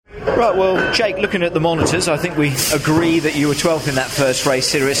Right, well, Jake, looking at the monitors, I think we agree that you were 12th in that first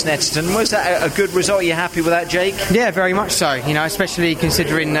race here at Snetterton. Was that a good result? Are you happy with that, Jake? Yeah, very much so. You know, especially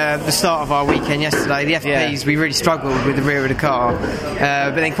considering the start of our weekend yesterday. The FPs, we really struggled with the rear of the car.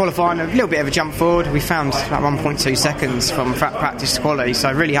 But then qualifying, a little bit of a jump forward. We found about 1.2 seconds from practice to quality,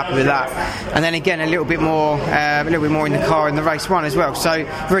 so really happy with that. And then again, a little bit more in the car in the race one as well. So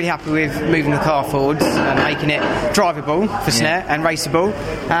really happy with moving the car forwards and making it drivable for Snet and raceable.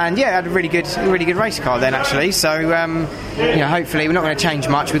 And yeah, had a really good race car then actually. So hopefully we're not going to change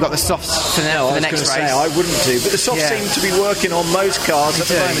much. We've got the softs for the next race. I wouldn't do, but the softs seem to be working on most cars at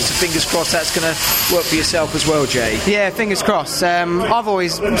the moment. So fingers crossed that's going to work for yourself as well, Jay. Yeah, fingers crossed. I've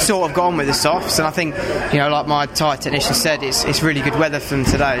always sort of gone with the softs, and I think like my tyre technician said, it's really good weather for them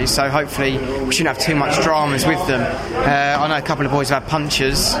today. So hopefully we shouldn't have too much dramas with them. I know a couple of boys have had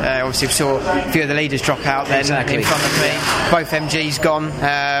punctures. Obviously we saw a few of the leaders drop out then in front of me. Both MG's gone.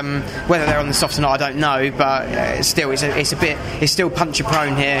 Whether they're on the softs or not, I don't know, but still, it's still puncture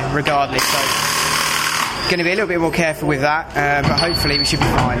prone here, regardless. So going to be a little bit more careful with that, but hopefully we should be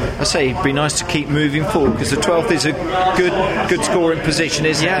fine. I say it'd be nice to keep moving forward because the 12th is a good scoring position,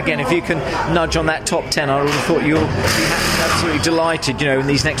 isn't it? Again, if you can nudge on that top 10, I would have thought you'll be absolutely delighted, in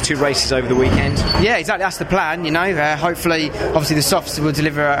these next two races over the weekend. Yeah, exactly. That's the plan. Hopefully, obviously the softs will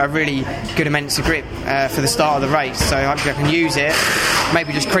deliver a really good immense of grip for the start of the race. So hopefully I can use it.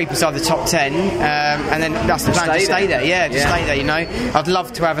 Maybe just creep inside the top 10, and then that's the plan. Just stay there. Stay there. I'd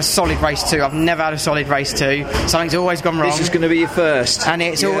love to have a solid race too. I've never had a solid race too. Something's always gone wrong. This is going to be your first, and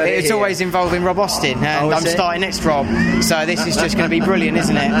it's always involving Rob Austin, and I'm starting next Rob. So this is just going to be brilliant,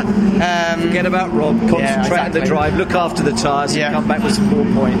 isn't it? Forget about Rob. Concentrate on the drive. Look after the tyres. And come back with some more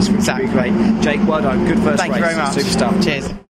points. Which would be great. Jake, well done. Good first race. Thank you very much. Super stuff. Cheers.